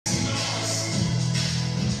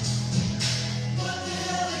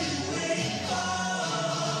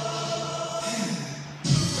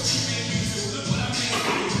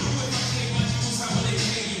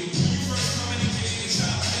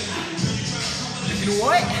You know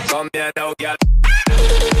what?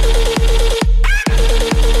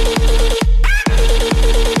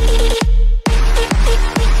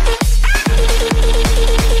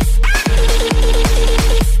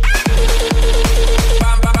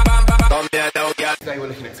 Today we're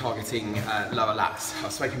looking at targeting lower lats.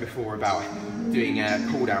 I've spoken before about doing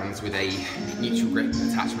pull downs with a neutral grip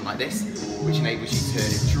attachment like this, which enables you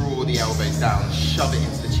to draw the elbows down, shove it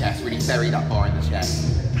into the chest, really bury that bar in the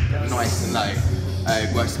chest, nice and low.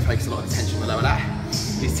 Works to focus a lot of the tension on the lower lat.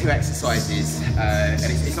 There's two exercises, and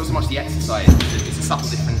it's not so much the exercise, it's a subtle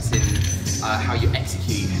difference in how you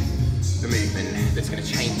execute the movement that's going to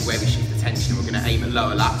change where we shift the tension. We're going to aim at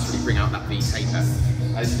lower lats, really bring out that V taper.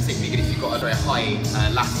 This is particularly good if you've got a very high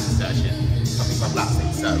lat insertion. Something like lats that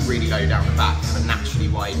insert really low down the back, have a naturally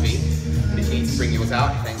wide V. But if you need to bring yours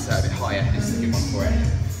out, if they insert a bit higher, this is a good one for it.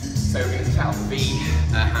 So we're going to set up the V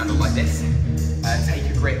handle like this. Take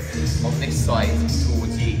a grip on this side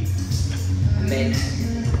towards you. And then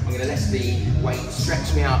I'm going to let the weight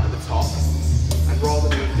stretch me out at the top. And rather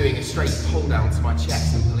than doing a straight pull down to my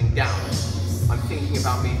chest and pulling down, I'm thinking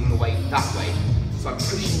about moving the weight that way. So I'm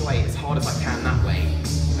pushing the weight as hard as I can that way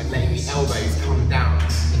and letting the elbows come down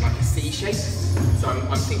in like a C shape. So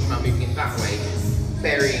I'm thinking about moving it that way,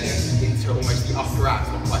 burying it into almost the upper abs,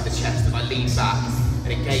 not quite the chest, as I lean back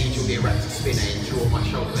and engage all the erector spinae and draw my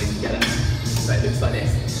shoulder blades together. So it looks like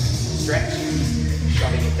this. Stretch,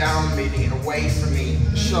 shoving it down, moving it away from me,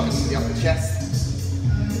 shoving to the upper chest.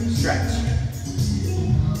 Stretch.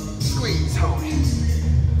 Squeeze, hold.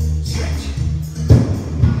 Stretch.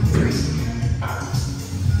 3,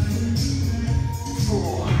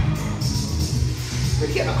 4.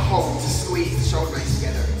 Really get that hold to squeeze the shoulder blades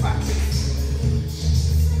together and back.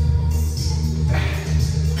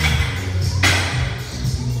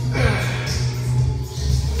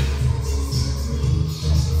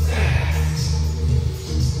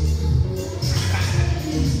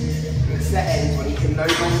 It's the end when you can no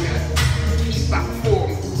longer keep that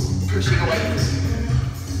form pushing away.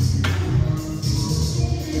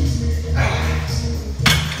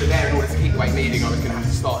 So there, in order to keep weight moving, I was going to have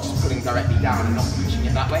to start just pulling directly down and not pushing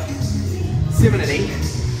it that way. Similarly,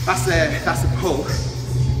 that's a pull.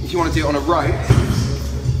 If you want to do it on a rope,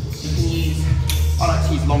 you can use, I like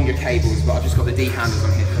to use longer cables, but I've just got the D handles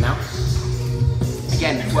on here for now.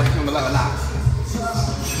 Again, working on the lower lats.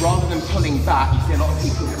 Rather than pulling back, you see a lot of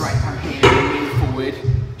people with the right hand here, lean forward,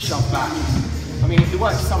 shove back. I mean, it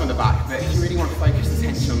works some of the back, but if you really want to focus the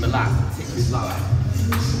tension on the lat, particularly lower,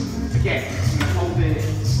 again, I'm going to hold the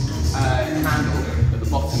handle at the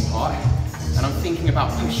bottom part, and I'm thinking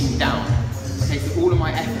about pushing down. Okay, so all of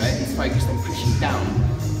my effort is focused on pushing down,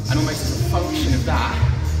 and almost as a function of that,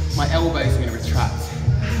 my elbows are going to retract.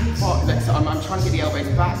 So I'm trying to get the elbows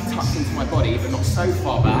back, tucked into my body, but not so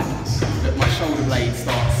far back that my shoulder blade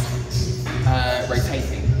starts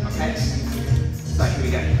rotating. Okay? So here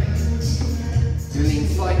we go. You lean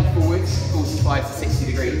slightly forward, 45 to 60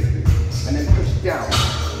 degrees, and then push down.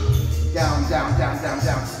 Down, down, down, down,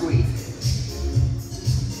 down, squeeze.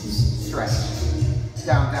 Stretch.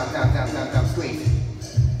 Down, down, down, down, down, down, squeeze.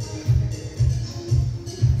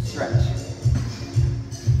 Stretch.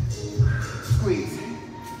 Squeeze.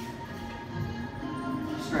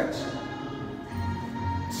 Stretch.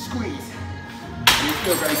 Squeeze. And you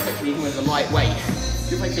feel very quickly, even with a light weight,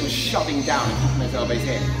 you feel like you're shoving down and keeping those elbows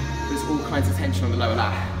in. There's all kinds of tension on the lower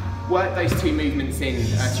lat. Work those two movements in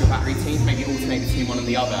to your back routines, maybe alternate between one and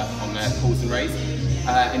the other on pulls and rows,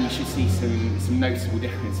 and you should see some noticeable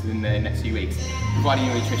differences in the next few weeks, providing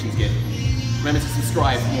your nutrition's good. Remember to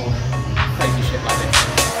subscribe for more crazy shit like this.